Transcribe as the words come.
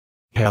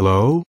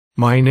Hello,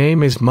 my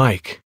name is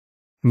Mike.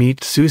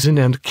 Meet Susan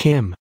and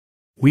Kim.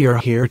 We are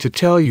here to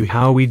tell you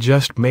how we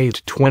just made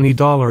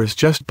 $20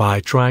 just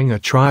by trying a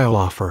trial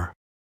offer.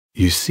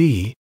 You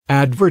see,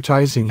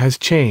 advertising has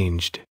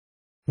changed.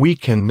 We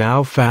can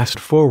now fast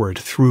forward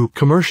through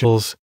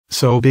commercials,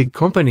 so big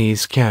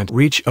companies can't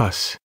reach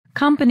us.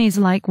 Companies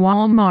like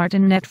Walmart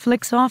and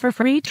Netflix offer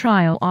free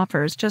trial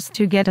offers just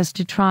to get us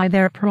to try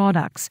their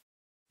products.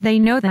 They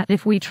know that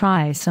if we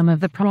try some of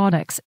the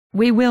products,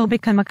 we will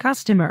become a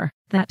customer.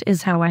 That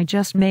is how I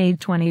just made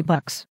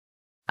 $20.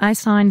 I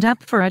signed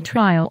up for a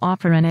trial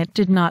offer and it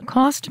did not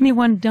cost me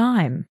one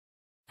dime.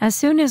 As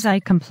soon as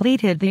I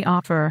completed the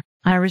offer,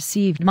 I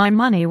received my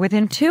money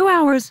within 2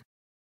 hours.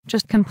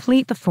 Just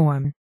complete the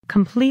form,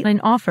 complete an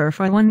offer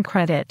for 1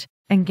 credit,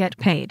 and get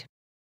paid.